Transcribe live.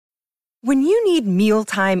When you need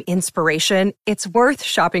mealtime inspiration, it's worth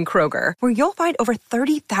shopping Kroger, where you'll find over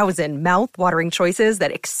 30,000 mouth-watering choices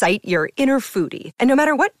that excite your inner foodie. And no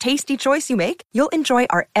matter what tasty choice you make, you'll enjoy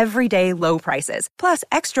our everyday low prices, plus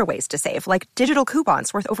extra ways to save, like digital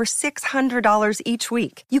coupons worth over $600 each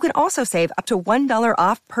week. You can also save up to $1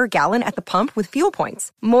 off per gallon at the pump with fuel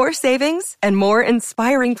points. More savings and more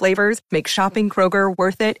inspiring flavors make shopping Kroger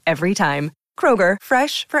worth it every time. Kroger,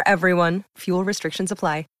 fresh for everyone. Fuel restrictions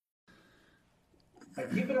apply.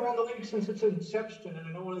 You've been around the league since its inception, and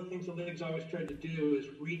I know one of the things the league's always tried to do is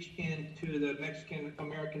reach into the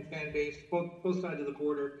Mexican-American fan base, both sides of the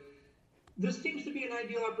border. This seems to be an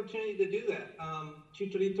ideal opportunity to do that.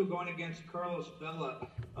 Chicharito going against Carlos Vela.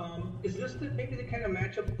 Is this maybe the kind of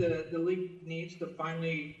matchup the league needs to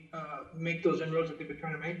finally make those inroads that they've been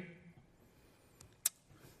trying to make?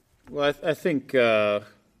 Well, I think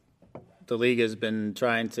the league has been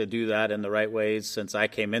trying to do that in the right ways since I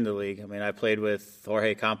came into the league. I mean, I played with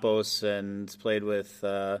Jorge Campos and played with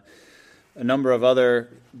a number of other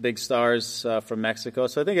big stars from Mexico.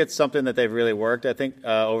 So I think it's something that they've really worked, I think,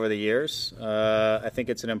 over the years. I think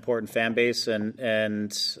it's an important fan base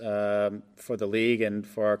and for the league and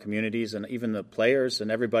for our communities and even the players and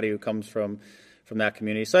everybody who comes from that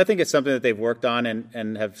community. So I think it's something that they've worked on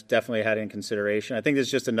and have definitely had in consideration. I think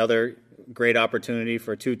it's just another great opportunity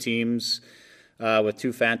for two teams with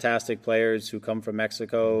two fantastic players who come from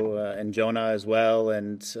Mexico and Jona as well,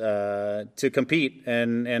 and to compete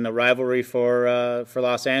in a rivalry for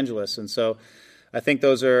Los Angeles. And so I think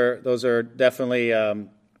those are definitely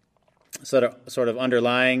sort of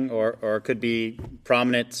underlying or could be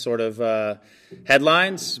prominent sort of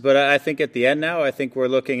headlines. But I think at the end now, I think we're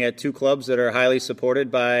looking at two clubs that are highly supported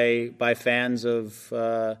by fans of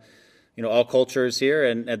all cultures here,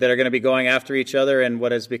 and that are going to be going after each other in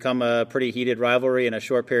what has become a pretty heated rivalry in a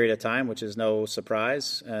short period of time, which is no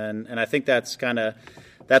surprise. And I think that's going to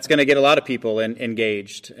get a lot of people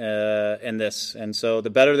engaged in this. And so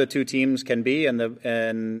the better the two teams can be, and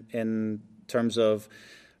in terms of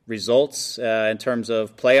results, in terms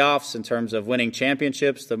of playoffs, in terms of winning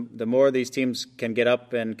championships, the more these teams can get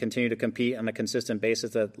up and continue to compete on a consistent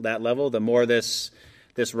basis at that level, the more this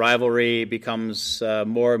rivalry becomes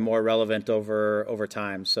more and more relevant over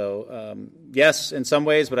time. So yes, in some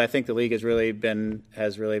ways, but I think the league has really been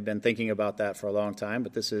thinking about that for a long time.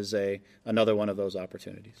 But this is another one of those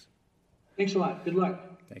opportunities. Thanks a lot. Good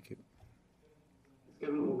luck. Thank you.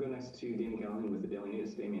 Kevin, we'll go next to Damien Callahan with the Daily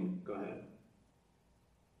News. Damien, go ahead.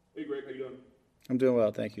 Hey, Greg, how you doing? I'm doing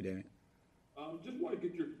well, thank you, Damien. Just want to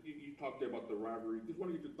get you talked there about the rivalry. Just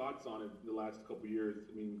want to get your thoughts on it the last couple of years.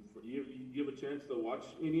 I mean, you have a chance to watch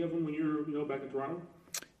any of them when you're back in Toronto?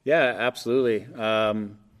 Yeah, absolutely.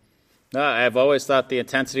 I've always thought the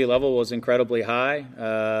intensity level was incredibly high.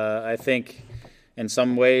 I think in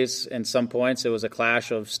some ways, in some points, it was a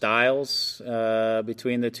clash of styles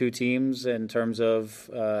between the two teams in terms of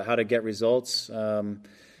how to get results.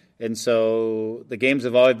 And so the games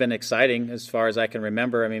have always been exciting as far as I can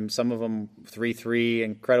remember. I mean, some of them 3-3,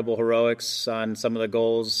 incredible heroics on some of the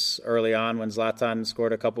goals early on when Zlatan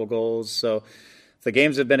scored a couple goals. So the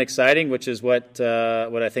games have been exciting, which is what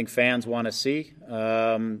I think fans want to see.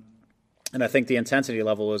 And I think the intensity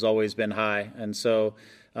level has always been high. And so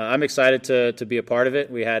I'm excited to be a part of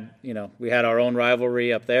it. We had our own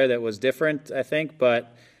rivalry up there that was different, I think,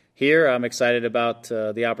 but here, I'm excited about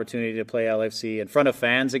the opportunity to play LAFC in front of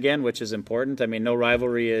fans again, which is important. I mean, no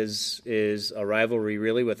rivalry is a rivalry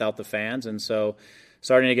really without the fans, and so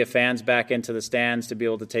starting to get fans back into the stands to be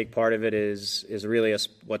able to take part of it is really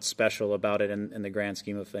what's special about it in the grand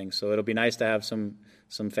scheme of things. So it'll be nice to have some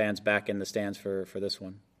fans back in the stands for this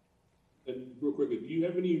one. And real quickly, do you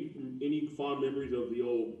have any fond memories of the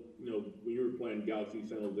old, when you were playing Galaxy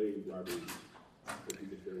San Jose rivalry? If you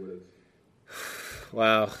could share with us.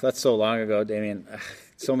 Wow, that's so long ago, Damien.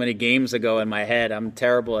 So many games ago in my head. I'm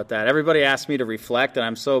terrible at that. Everybody asks me to reflect, and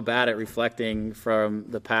I'm so bad at reflecting from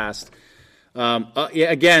the past.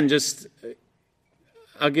 Again,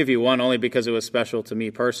 I'll give you one only because it was special to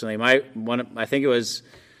me personally. I think it was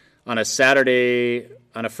on a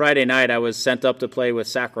Friday night, I was sent up to play with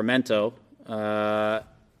Sacramento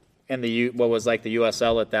in what was like the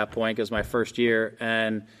USL at that point. It was my first year,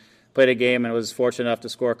 and played a game and was fortunate enough to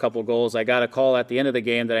score a couple goals. I got a call at the end of the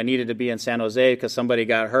game that I needed to be in San Jose because somebody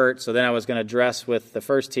got hurt. So then I was going to dress with the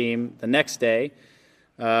first team the next day.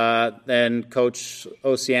 Then Coach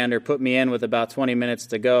Osiander put me in with about 20 minutes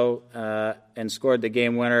to go and scored the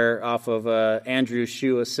game winner off of Andrew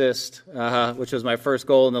Shue assist, which was my first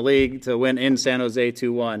goal in the league to win in San Jose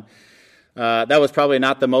 2-1. that was probably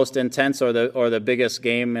not the most intense or the biggest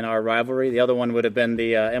game in our rivalry. The other one would have been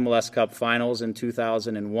the MLS Cup Finals in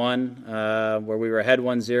 2001, where we were ahead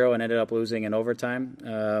 1-0 and ended up losing in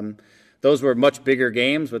overtime. Those were much bigger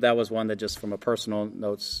games, but that was one that just from a personal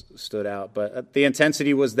note stood out. But the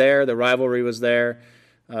intensity was there, the rivalry was there.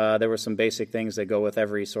 There were some basic things that go with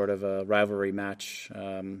every sort of a rivalry match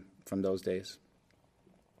from those days.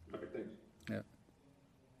 Okay, thanks. Yeah.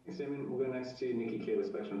 Thanks, Damon. We'll go next to Nikki K with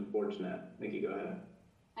Spectrum Sportsnet. Nikki, go ahead.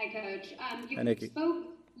 Hi, Coach. Hi, Nikki.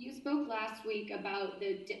 You spoke last week about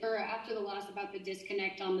after the loss about the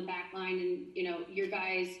disconnect on the back line, and your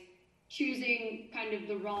guys choosing kind of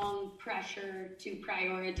the wrong pressure to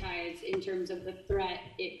prioritize in terms of the threat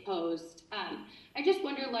it posed. I just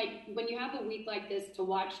wonder, when you have a week like this to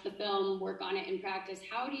watch the film, work on it in practice,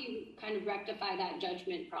 how do you kind of rectify that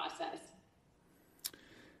judgment process?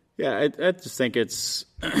 Yeah, I just think it's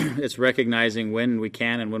recognizing when we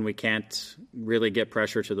can and when we can't really get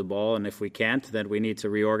pressure to the ball, and if we can't, then we need to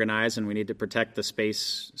reorganize and we need to protect the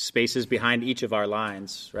spaces behind each of our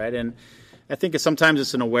lines, right? And I think sometimes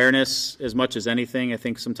it's an awareness as much as anything. I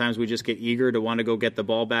think sometimes we just get eager to want to go get the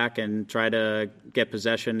ball back and try to get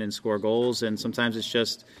possession and score goals, and sometimes it's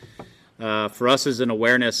just for us is an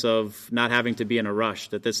awareness of not having to be in a rush,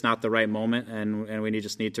 that that's not the right moment, and we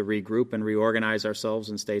just need to regroup and reorganize ourselves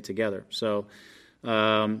and stay together. So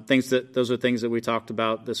those are things that we talked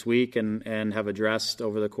about this week and have addressed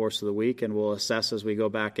over the course of the week, and we'll assess as we go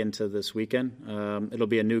back into this weekend. It'll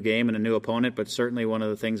be a new game and a new opponent, but certainly one of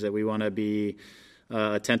the things that we want to be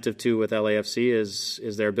attentive to with LAFC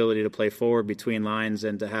is their ability to play forward between lines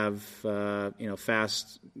and to have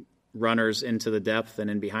fast runners into the depth and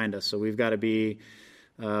in behind us. So we've got to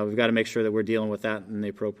make sure that we're dealing with that in the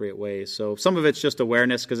appropriate way. So some of it's just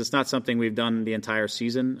awareness, because it's not something we've done the entire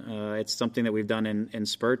season. It's something that we've done in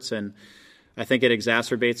spurts, and I think it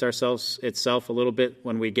exacerbates itself a little bit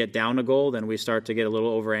when we get down a goal. Then we start to get a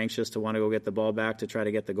little over anxious to want to go get the ball back, to try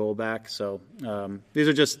to get the goal back. So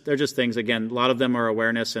they're just things. Again, a lot of them are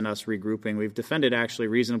awareness and us regrouping. We've defended actually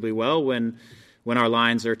reasonably well when our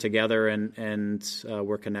lines are together and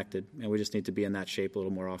we're connected, and we just need to be in that shape a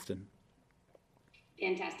little more often.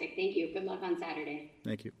 Fantastic. Thank you. Good luck on Saturday.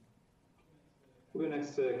 Thank you. We'll go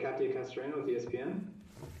next to Katia Castrano with ESPN.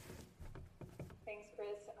 Thanks,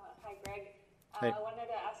 Chris. Hi, Greg. Hey. I wanted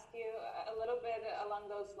to ask you a little bit along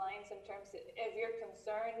those lines in terms of if you're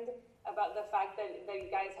concerned about the fact that you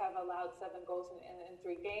guys have allowed 7 goals in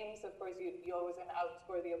 3 games. Of course, you always going to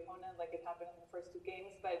outscore the opponent like it happened in the first 2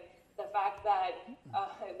 games. But the fact that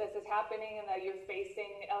this is happening and that you're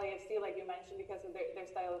facing LAFC, like you mentioned, because of their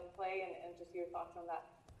style of play, and just your thoughts on that.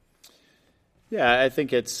 Yeah, I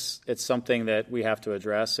think it's something that we have to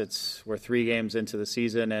address. We're 3 games into the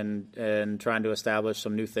season and trying to establish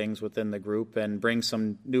some new things within the group and bring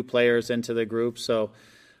some new players into the group. So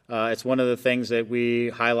it's one of the things that we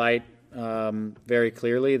highlight very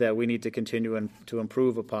clearly that we need to continue to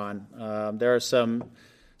improve upon. There are some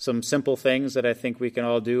simple things that I think we can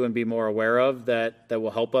all do and be more aware of that will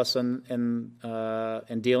help us in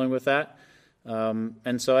dealing with that.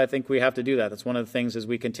 And so I think we have to do that. That's one of the things as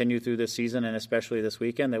we continue through this season, and especially this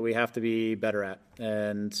weekend, that we have to be better at.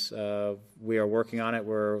 And we are working on it.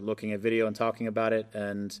 We're looking at video and talking about it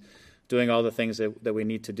and doing all the things that we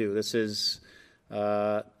need to do. This is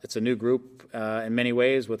it's a new group in many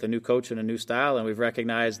ways with a new coach and a new style, and we've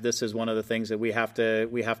recognized this is one of the things that we have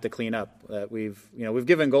to clean up. That we've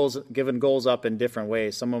given goals up in different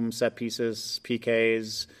ways. Some of them set pieces,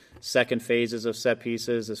 PKs, second phases of set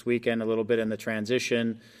pieces. This weekend, a little bit in the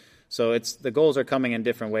transition. So the goals are coming in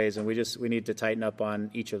different ways, and we need to tighten up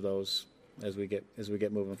on each of those as we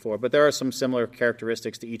get moving forward. But there are some similar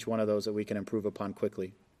characteristics to each one of those that we can improve upon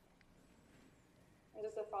quickly. And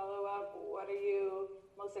just a follow-up, what are you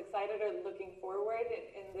most excited or looking forward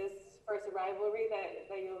in this first rivalry that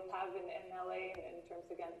you'll have in LA in terms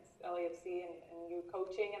against LAFC and you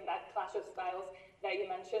coaching and that clash of styles that you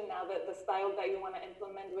mentioned, now that the style that you want to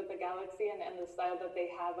implement with the Galaxy and the style that they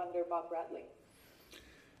have under Bob Bradley?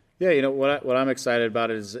 Yeah, what I'm excited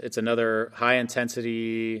about is it's another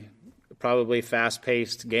high-intensity, probably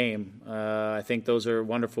fast-paced game. I think those are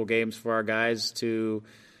wonderful games for our guys to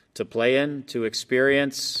play in, to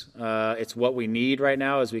experience. It's what we need right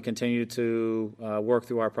now as we continue to work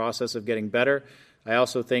through our process of getting better. I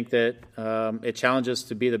also think that it challenges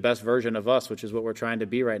to be the best version of us, which is what we're trying to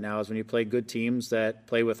be right now, is when you play good teams that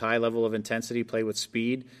play with high level of intensity, play with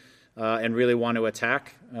speed, and really want to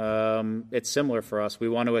attack. It's similar for us. We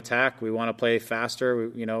want to attack. We want to play faster.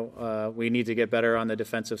 We need to get better on the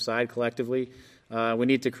defensive side collectively. We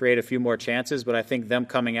need to create a few more chances, but I think them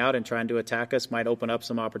coming out and trying to attack us might open up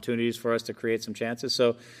some opportunities for us to create some chances.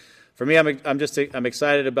 So for me, I'm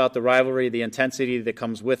excited about the rivalry, the intensity that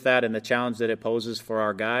comes with that, and the challenge that it poses for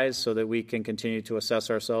our guys, so that we can continue to assess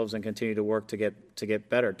ourselves and continue to work to get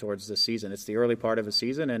better towards this season. It's the early part of a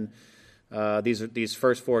season, and these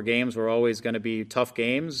first 4 games were always going to be tough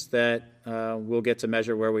games that we'll get to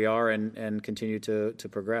measure where we are and continue to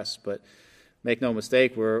progress. But make no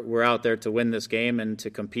mistake, we're out there to win this game and to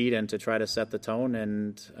compete and to try to set the tone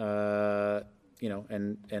and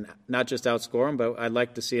and not just outscore them, but I'd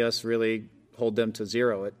like to see us really hold them to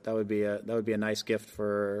 0. That would be a nice gift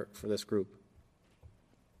for this group.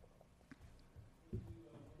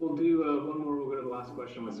 We'll do one more. We'll go to the last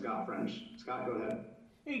question with Scott French. Scott, go ahead.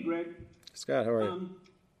 Hey, Greg. Scott, how are you?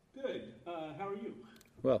 Good. How are you?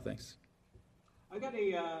 Well, thanks. I got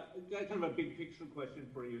kind of a big picture question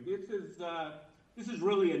for you. This is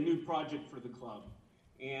really a new project for the club,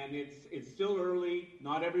 and it's still early.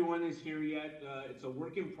 Not everyone is here yet. It's a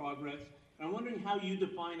work in progress. And I'm wondering how you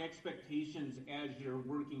define expectations as you're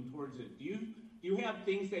working towards it. Do you have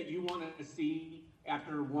things that you want to see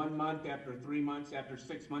after 1 month, after 3 months, after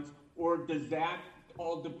 6 months, or does that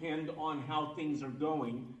all depend on how things are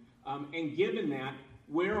going? And given that,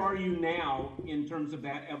 where are you now in terms of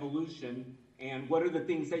that evolution? And what are the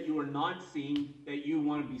things that you are not seeing that you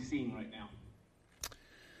want to be seeing right now?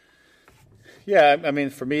 Yeah, I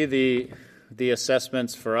mean, for me, the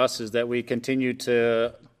assessments for us is that we continue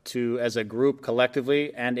to as a group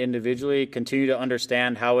collectively and individually continue to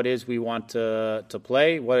understand how it is we want to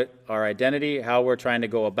play, what our identity, how we're trying to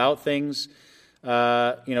go about things.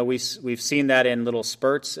 We've seen that in little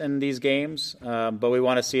spurts in these games, but we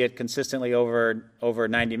want to see it consistently over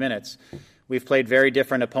 90 minutes. We've played very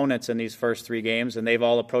different opponents in these first 3 games, and they've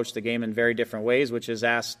all approached the game in very different ways, which has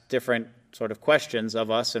asked different sort of questions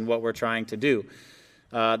of us and what we're trying to do.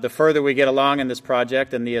 The further we get along in this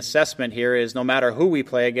project, and the assessment here is no matter who we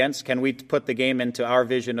play against, can we put the game into our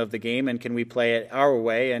vision of the game, and can we play it our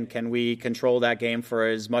way, and can we control that game for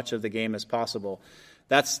as much of the game as possible?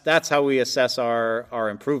 That's how we assess our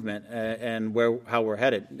improvement and how we're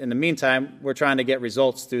headed. In the meantime, we're trying to get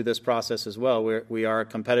results through this process as well. We are a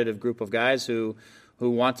competitive group of guys who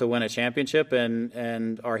want to win a championship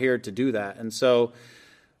and are here to do that. And so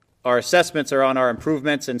our assessments are on our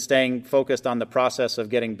improvements and staying focused on the process of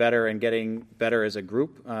getting better and getting better as a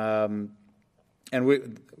group. And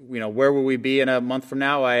where will we be in a month from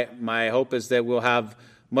now? My hope is that we'll have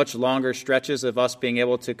much longer stretches of us being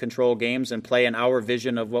able to control games and play in our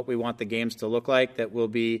vision of what we want the games to look like, that will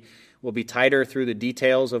be tighter through the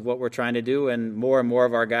details of what we're trying to do, and more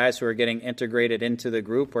of our guys who are getting integrated into the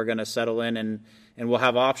group are going to settle in, and we'll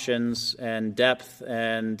have options and depth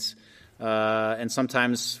and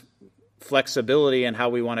sometimes flexibility in how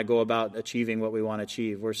we want to go about achieving what we want to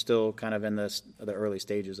achieve. We're still kind of in the early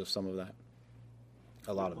stages of some of that,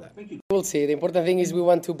 a lot of that. We'll see. The important thing is we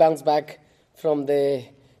want to bounce back from the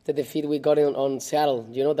defeat we got on Seattle.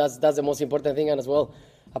 That's the most important thing, and as well,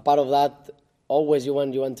 a part of that, always you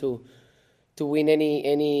want to win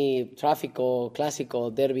any traffic or classic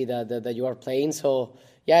or derby that you are playing. So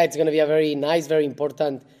yeah, it's going to be a very nice, very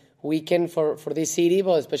important weekend for this city,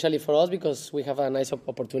 but especially for us because we have a nice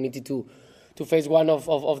opportunity to face one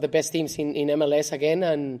of the best teams in MLS again,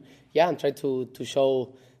 and try to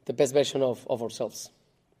show the best version of ourselves.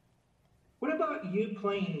 What about you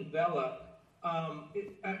playing Vela?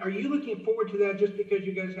 Are you looking forward to that just because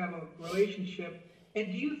you guys have a relationship? And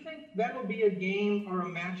do you think that'll be a game or a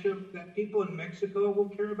matchup that people in Mexico will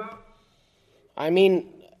care about? I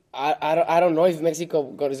mean, I don't know if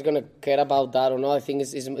Mexico is going to care about that or not. I think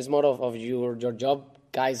it's more of your job,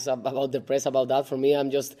 guys, about the press about that. For me,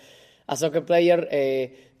 I'm just a soccer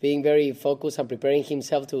player being very focused and preparing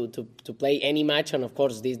himself to play any match. And, of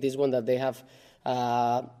course, this one that they have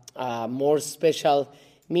more special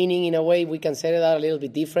meaning in a way. We can say that a little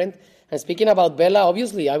bit different. And speaking about Vela,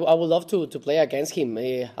 obviously, I would love to play against him.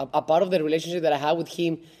 A part of the relationship that I have with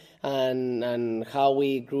him and how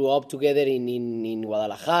we grew up together in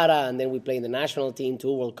Guadalajara, and then we play in the national team, 2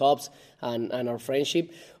 World Cups, and our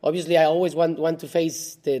friendship. Obviously, I always want to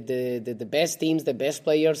face the best teams, the best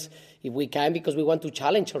players, if we can, because we want to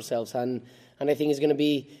challenge ourselves. And I think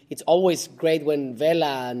it's always great when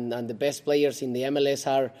Vela and the best players in the MLS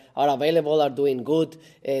are available, are doing good,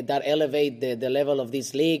 that elevate the level of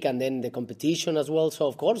this league and then the competition as well. So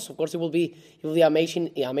of course it will be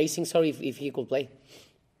amazing. If he could play.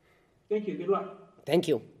 Thank you. Good luck. Thank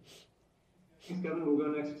you. Thanks, Kevin. We'll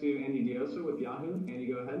go next to Andy Diosa with Yahoo. Andy,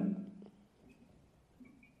 go ahead.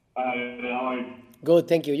 Hi, how are you? Good,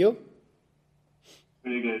 thank you. You?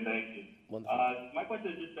 Pretty good, thank you. Wonderful. My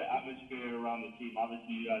question is just the atmosphere around the team.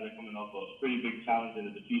 Obviously, you guys are coming off a pretty big challenge in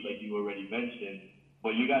the defeat, like you already mentioned.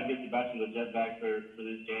 but you guys get Sebastian Lletget back for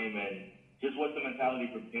this game, and just what's the mentality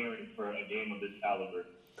preparing for a game of this caliber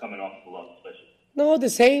coming off the loss, especially? No, the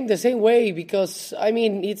same way, because I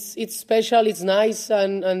mean it's special, it's nice,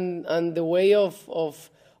 and the way of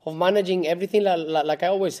managing everything, like I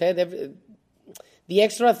always said, the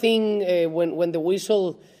extra thing when the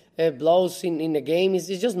whistle blows in a game is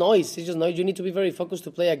just noise. It's just noise. You need to be very focused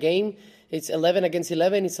to play a game. It's 11 against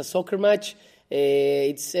 11. It's a soccer match.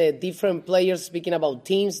 It's different players speaking about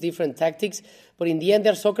teams, different tactics. But in the end,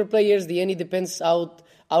 they're soccer players. The end, it depends out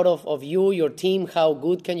of you, your team, how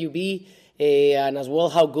good can you be, and as well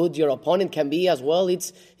how good your opponent can be as well.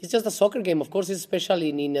 It's just a soccer game. Of course, it's special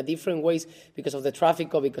in a different ways because of the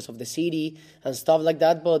traffic or because of the city and stuff like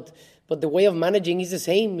that. But the way of managing is the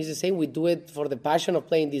same. It's the same. We do it for the passion of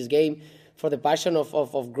playing this game, for the passion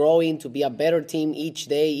of growing, to be a better team each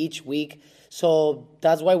day, each week. So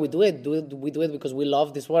that's why we do it. We do it because we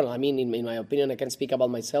love this world. I mean, in my opinion, I can speak about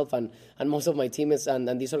myself and most of my teammates and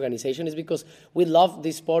this organization is because we love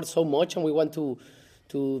this sport so much and we want to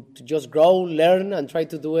just grow, learn, and try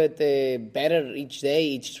to do it better each day,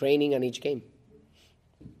 each training, and each game.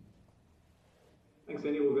 Thanks,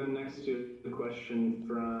 Andy. We'll go next to the question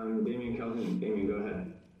from Damian Calhoun. Damian, go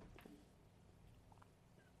ahead.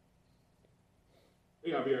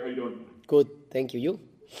 Hey, Javier, how you doing? Good, thank you. You?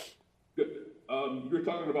 Good. You were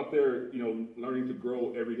talking about their, learning to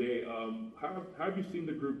grow every day. How have you seen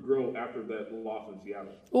the group grow after that loss in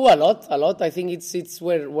Seattle? A lot. I think it's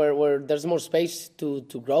where there's more space to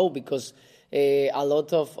grow because a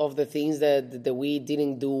lot of the things that we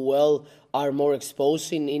didn't do well are more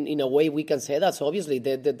exposed in a way we can say that. So obviously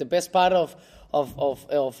the best part of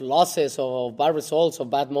losses or of bad results or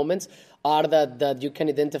bad moments are that you can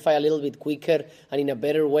identify a little bit quicker and in a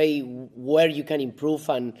better way where you can improve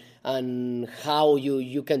and how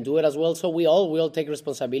you can do it as well. So we all take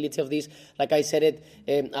responsibility of this. Like I said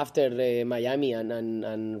it after the Miami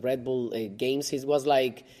and Red Bull games, it was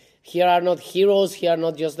like, here are not heroes, here are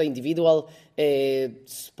not just the individual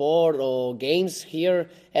sport or games.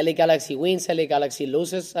 Here, LA Galaxy wins, LA Galaxy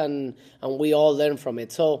loses, and we all learn from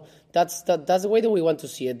it. So that's the way that we want to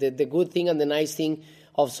see it. The good thing and the nice thing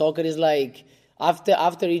of soccer is like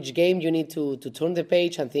after each game you need to turn the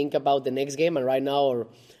page and think about the next game. And right now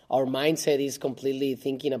our mindset is completely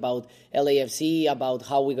thinking about LAFC, about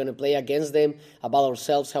how we're going to play against them, about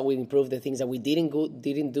ourselves, how we improve the things that we didn't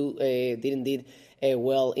do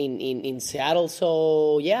well in Seattle.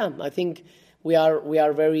 So yeah, I think we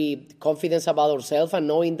are very confident about ourselves and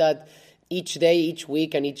knowing that each day, each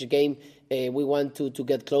week, and each game we want to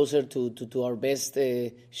get closer to our best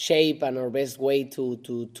shape and our best way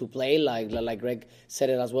to play, like Greg said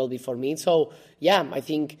it as well before me. So yeah, I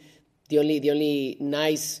think the only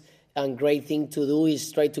nice and great thing to do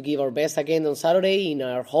is try to give our best again on Saturday in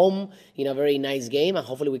our home in a very nice game, and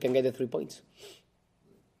hopefully we can get the 3 points.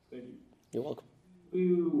 Thank you. You're welcome.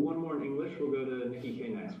 Do one more in English. We'll go to Nikki K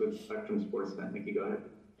next with Spectrum Sports Net. Nikki, go ahead.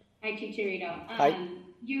 Hi, Chicharito. Hi.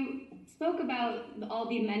 You spoke about all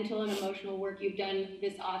the mental and emotional work you've done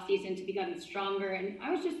this offseason to become stronger, and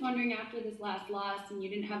I was just wondering, after this last loss and you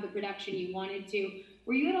didn't have the production you wanted to,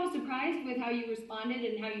 were you at all surprised with how you responded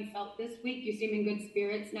and how you felt this week? You seem in good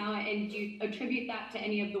spirits now, and do you attribute that to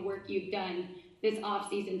any of the work you've done this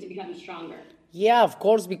offseason to become stronger? Yeah, of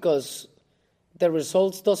course, because the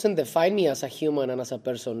results doesn't define me as a human and as a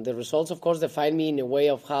person. The results, of course, define me in a way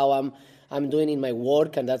of how I'm doing in my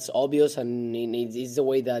work, and that's obvious, and it's the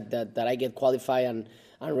way that I get qualified and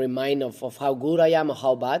remind of how good I am or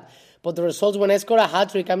how bad. But the results, when I score a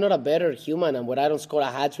hat-trick, I'm not a better human, and when I don't score a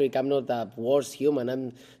hat-trick, I'm not a worse human.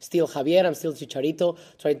 I'm still Javier, I'm still Chicharito,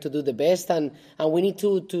 trying to do the best, and we need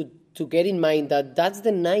to get in mind that that's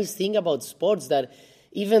the nice thing about sports, that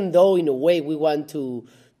even though in a way we want to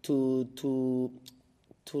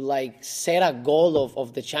like set a goal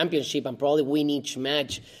of the championship and probably win each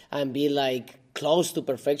match and be like close to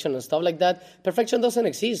perfection and stuff like that, perfection doesn't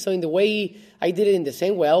exist. So in the way I did it in the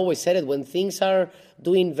same way, I always said it, when things are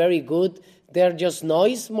doing very good, they're just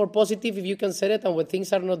noise, more positive if you can say it, and when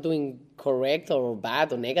things are not doing correct or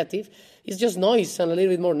bad or negative, it's just noise and a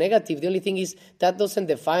little bit more negative. The only thing is that doesn't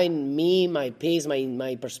define me, my pace,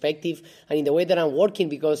 my perspective, and in the way that I'm working,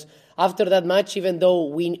 because after that match, even though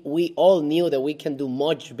we all knew that we can do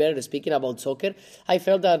much better, speaking about soccer, I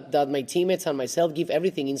felt that my teammates and myself give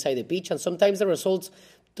everything inside the pitch, and sometimes the results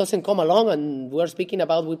doesn't come along. And we're speaking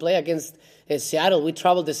about, we play against Seattle. We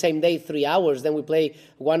traveled the same day, 3 hours. Then we play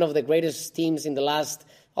one of the greatest teams in the last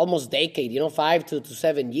almost decade, 5 to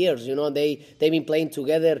 7 years. They've been playing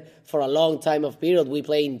together for a long time of period. We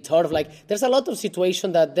play in turf. Like, there's a lot of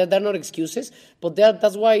situations that they're not excuses, but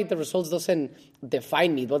that's why the results doesn't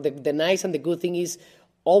define me. But the nice and the good thing is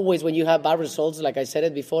always when you have bad results, like I said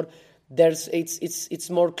it before, it's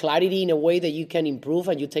more clarity in a way that you can improve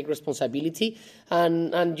and you take responsibility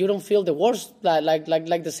and you don't feel the worst like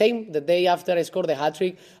the same. The day after I scored the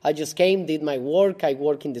hat-trick, I just came, did my work, I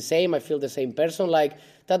work in the same, I feel the same person. Like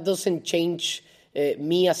that doesn't change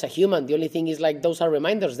me as a human. The only thing is like those are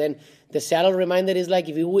reminders. Then the Seattle reminder is like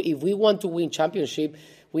if we want to win championship,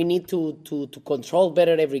 we need to control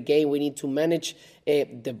better every game. We need to manage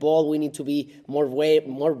the ball. We need to be more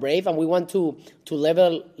brave, and we want to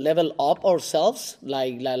level up ourselves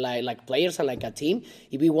like players and like a team.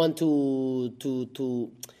 If we want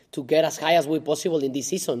to get as high as we possible in this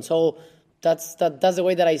season, so that's the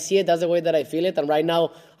way that I see it. That's the way that I feel it. And right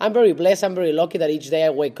now, I'm very blessed. I'm very lucky that each day I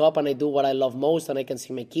wake up and I do what I love most, and I can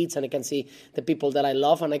see my kids, and I can see the people that I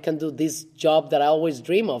love, and I can do this job that I always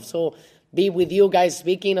dream of. So be with you guys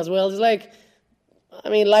speaking as well. It's like, I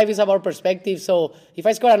mean, life is about perspective. So if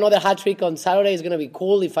I score another hat-trick on Saturday, it's going to be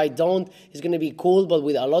cool. If I don't, it's going to be cool, but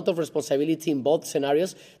with a lot of responsibility in both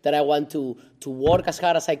scenarios that I want to work as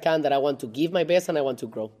hard as I can, that I want to give my best, and I want to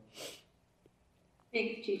grow.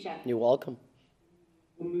 Thanks, Chicha. You're welcome.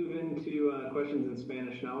 We'll move into questions in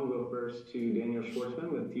Spanish now. We'll go first to Daniel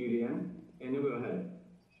Schwartzman with TUDN. Daniel, go ahead.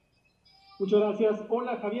 Muchas gracias.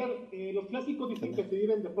 Hola, Javier. Los clásicos dicen que se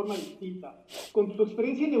viven de forma distinta. Con tu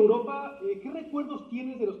experiencia en Europa, ¿qué recuerdos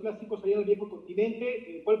tienes de los clásicos allá en el viejo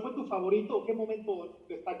continente? ¿Cuál fue tu favorito o qué momento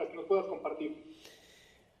destacas que nos puedas compartir?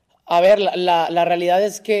 A ver, la realidad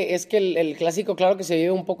es que el clásico, claro que se vive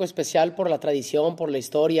un poco especial por la tradición, por la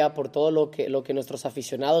historia, por todo lo que nuestros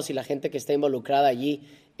aficionados y la gente que está involucrada allí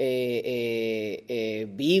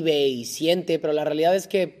vive y siente, pero la realidad es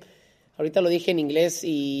que ahorita lo dije en inglés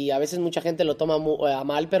y a veces mucha gente lo toma a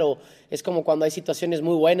mal, pero es como cuando hay situaciones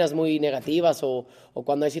muy buenas, muy negativas o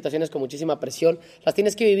cuando hay situaciones con muchísima presión. Las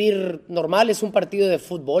tienes que vivir normal, es un partido de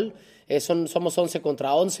fútbol, somos 11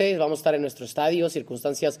 contra 11, vamos a estar en nuestro estadio,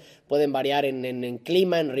 circunstancias pueden variar en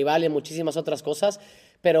clima, en rival, en muchísimas otras cosas.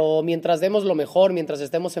 Pero mientras demos lo mejor, mientras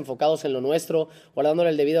estemos enfocados en lo nuestro,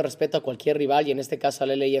 guardándole el debido respeto a cualquier rival y en este caso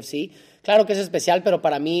al LAFC, claro que es especial, pero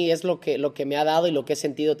para mí es lo que me ha dado y lo que he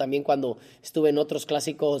sentido también cuando estuve en otros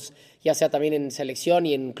clásicos, ya sea también en selección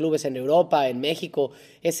y en clubes en Europa, en México.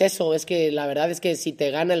 Es eso, es que la verdad es que si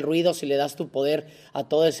te gana el ruido, si le das tu poder a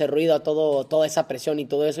todo ese ruido, a toda esa presión y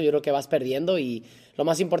todo eso, yo creo que vas perdiendo y lo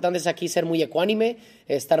más importante es aquí ser muy ecuánime,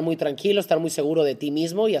 estar muy tranquilo, estar muy seguro de ti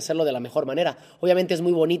mismo y hacerlo de la mejor manera. Obviamente es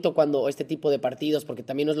muy bonito cuando este tipo de partidos, porque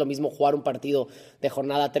también no es lo mismo jugar un partido de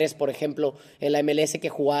jornada 3, por ejemplo, en la MLS que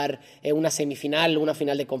jugar una semifinal, una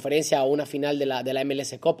final de conferencia o una final de la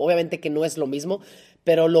MLS Cup. Obviamente que no es lo mismo,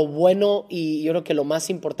 pero lo bueno y yo creo que lo más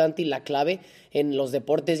importante y la clave en los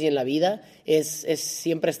deportes y en la vida es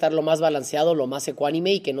siempre estar lo más balanceado, lo más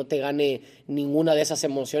ecuánime y que no te gane ninguna de esas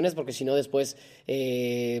emociones, porque si no después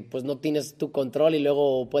pues no tienes tu control y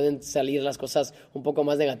luego pueden salir las cosas un poco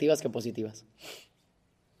más negativas que positivas.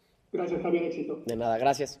 Gracias, Javier, éxito. De nada,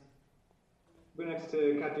 gracias. We're next to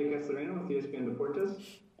Katia Castellano with ESPN Deportes.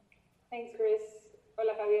 Thanks, Chris.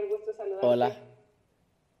 Hola, Javier, gusto saludarte. Hola.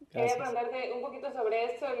 Quería preguntarte un poquito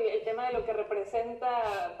sobre esto, el tema de lo que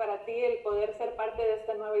representa para ti el poder ser parte de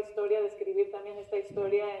esta nueva historia, de escribir también esta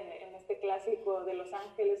historia en este clásico de Los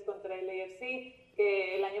Ángeles contra el AFC,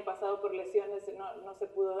 que el año pasado por lesiones no se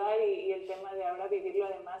pudo dar y el tema de ahora vivirlo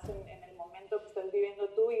además en el momento que estás viviendo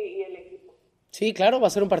tú y el equipo. Sí, claro, va a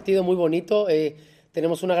ser un partido muy bonito.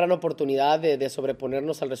 Tenemos una gran oportunidad de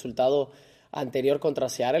sobreponernos al resultado anterior contra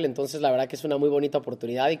Seattle, entonces la verdad que es una muy bonita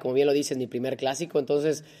oportunidad y como bien lo dices, mi primer clásico,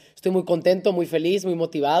 entonces estoy muy contento, muy feliz, muy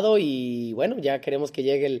motivado y bueno, ya queremos que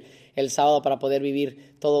llegue el sábado para poder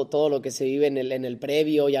vivir todo lo que se vive en el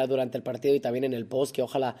previo, ya durante el partido y también en el post, que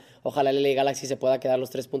ojalá el LA Galaxy se pueda quedar los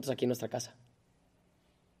 3 puntos aquí en nuestra casa.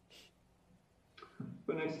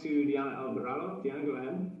 Next to Diana Alvarado. Diana, go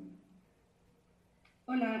ahead.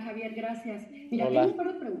 Hola, Javier, gracias. Mira, Hola. tengo un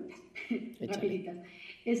par de preguntas rapiditas.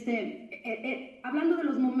 Hablando de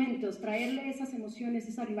los momentos, traerle esas emociones,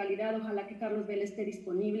 esa rivalidad, ojalá que Carlos Vela esté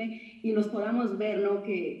disponible y nos podamos ver, ¿no?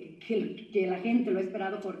 Que la gente lo ha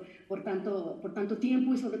esperado por tanto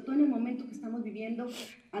tiempo y sobre todo en el momento que estamos viviendo,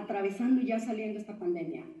 atravesando y ya saliendo esta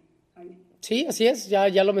pandemia. Javier. Sí, así es,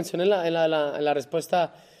 ya lo mencioné en la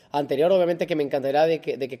respuesta anterior, obviamente que me encantaría de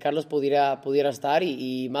que Carlos pudiera estar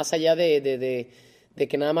y más allá de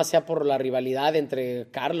que nada más sea por la rivalidad entre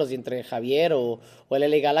Carlos y entre Javier o el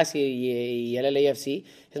LA Galaxy y el LAFC,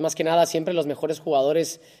 es más que nada siempre los mejores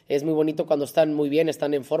jugadores, es muy bonito cuando están muy bien,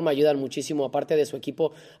 están en forma, ayudan muchísimo aparte de su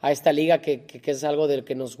equipo a esta liga que es algo del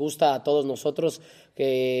que nos gusta a todos nosotros,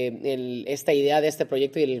 esta idea de este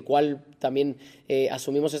proyecto y el cual también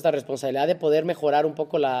asumimos esta responsabilidad de poder mejorar un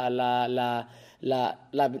poco la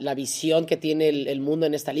la visión que tiene el mundo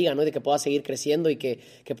en esta liga, ¿no? De que pueda seguir creciendo y que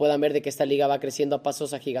puedan ver de que esta liga va creciendo a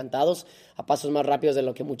pasos agigantados, a pasos más rápidos de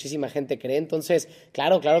lo que muchísima gente cree. Entonces,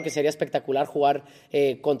 claro que sería espectacular jugar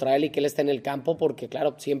contra él y que él esté en el campo, porque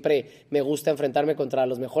claro, siempre me gusta enfrentarme contra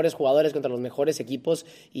los mejores jugadores, contra los mejores equipos,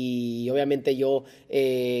 y obviamente yo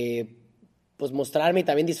pues mostrarme y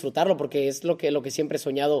también disfrutarlo, porque es lo que siempre he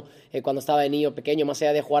soñado cuando estaba de niño pequeño. Más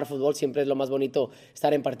allá de jugar fútbol, siempre es lo más bonito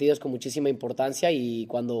estar en partidos con muchísima importancia y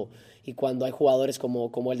cuando hay jugadores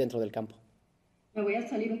como él dentro del campo. Me voy a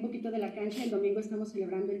salir un poquito de la cancha. El domingo estamos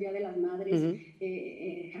celebrando el Día de las Madres.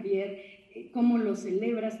 Javier, ¿cómo lo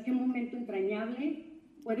celebras? ¿Qué momento entrañable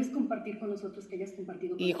puedes compartir con nosotros que hayas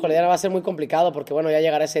compartido con Híjole, ahora va a ser muy complicado porque, bueno, ya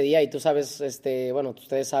llegará ese día y tú sabes,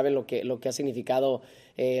 ustedes saben lo que ha significado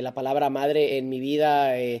la palabra madre en mi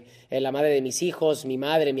vida, la madre de mis hijos, mi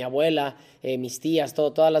madre, mi abuela, mis tías,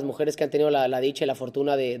 todas las mujeres que han tenido la dicha y la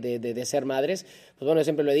fortuna de ser madres. Pues bueno, yo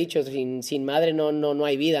siempre lo he dicho, sin madre no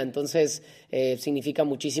hay vida, entonces significa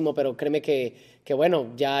muchísimo, pero créeme que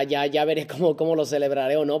bueno, ya veré cómo lo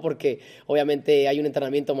celebraré o no, porque obviamente hay un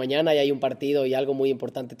entrenamiento mañana y hay un partido y algo muy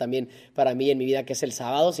importante también para mí en mi vida, que es el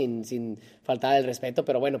sábado, sin faltar el respeto.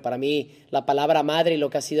 Pero bueno, para mí la palabra madre y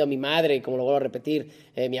lo que ha sido mi madre, como lo vuelvo a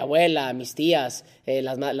repetir, mi abuela, mis tías,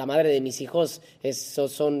 la madre de mis hijos,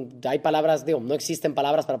 hay palabras, no existen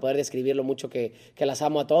palabras para poder describir lo mucho que las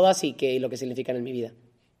amo a todas y lo que significan en mi vida.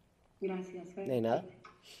 Gracias. De nada.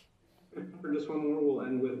 For just one more, we'll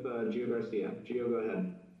end with Gio Garcia. Gio, go ahead.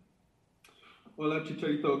 Hola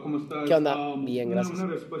Chicharito, ¿cómo estás? ¿Qué onda? Bien, gracias.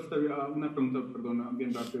 Una pregunta, perdón,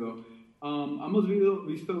 bien rápido. Hemos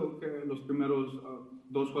visto que los primeros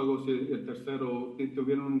 2 juegos y el tercero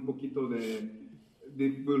tuvieron un poquito de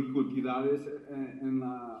dificultades en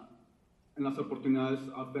las oportunidades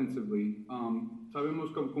offensively. Sabemos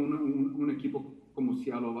que con un equipo como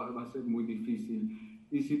Seattle va a ser muy difícil.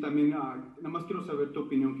 Y sí, también, nada más quiero saber tu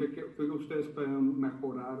opinión, ¿qué ustedes pueden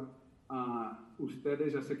mejorar?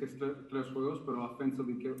 Ustedes, ya sé que es 3 juegos, pero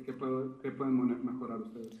offensively, ¿qué pueden mejorar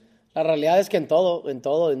ustedes? La realidad es que en todo,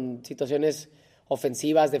 en situaciones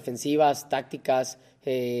ofensivas, defensivas, tácticas,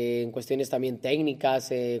 en cuestiones también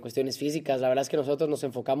técnicas, cuestiones físicas, la verdad es que nosotros nos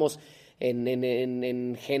enfocamos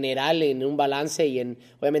en general, en un balance y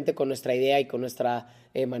obviamente con nuestra idea y con nuestra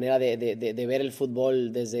manera de ver el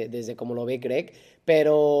fútbol desde como lo ve Greg,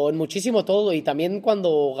 pero en muchísimo todo. Y también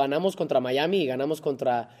cuando ganamos contra Miami y ganamos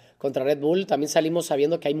contra Red Bull, también salimos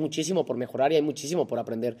sabiendo que hay muchísimo por mejorar y hay muchísimo por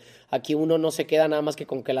aprender. Aquí uno no se queda nada más que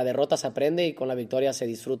con que la derrota se aprende y con la victoria se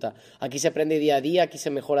disfruta. Aquí se aprende día a día, aquí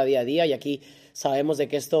se mejora día a día y aquí sabemos de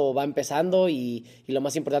que esto va empezando y lo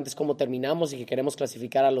más importante es cómo terminamos y que queremos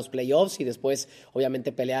clasificar a los playoffs y después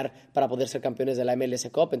obviamente pelear para poder ser campeones de la MLS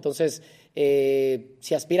Cup. Entonces,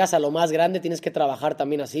 si aspiras a lo más grande tienes que trabajar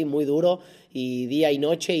también así, muy duro y día y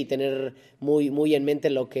noche y tener muy en mente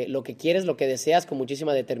lo que quieres, lo que deseas, con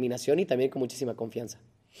muchísima determinación y también con muchísima confianza.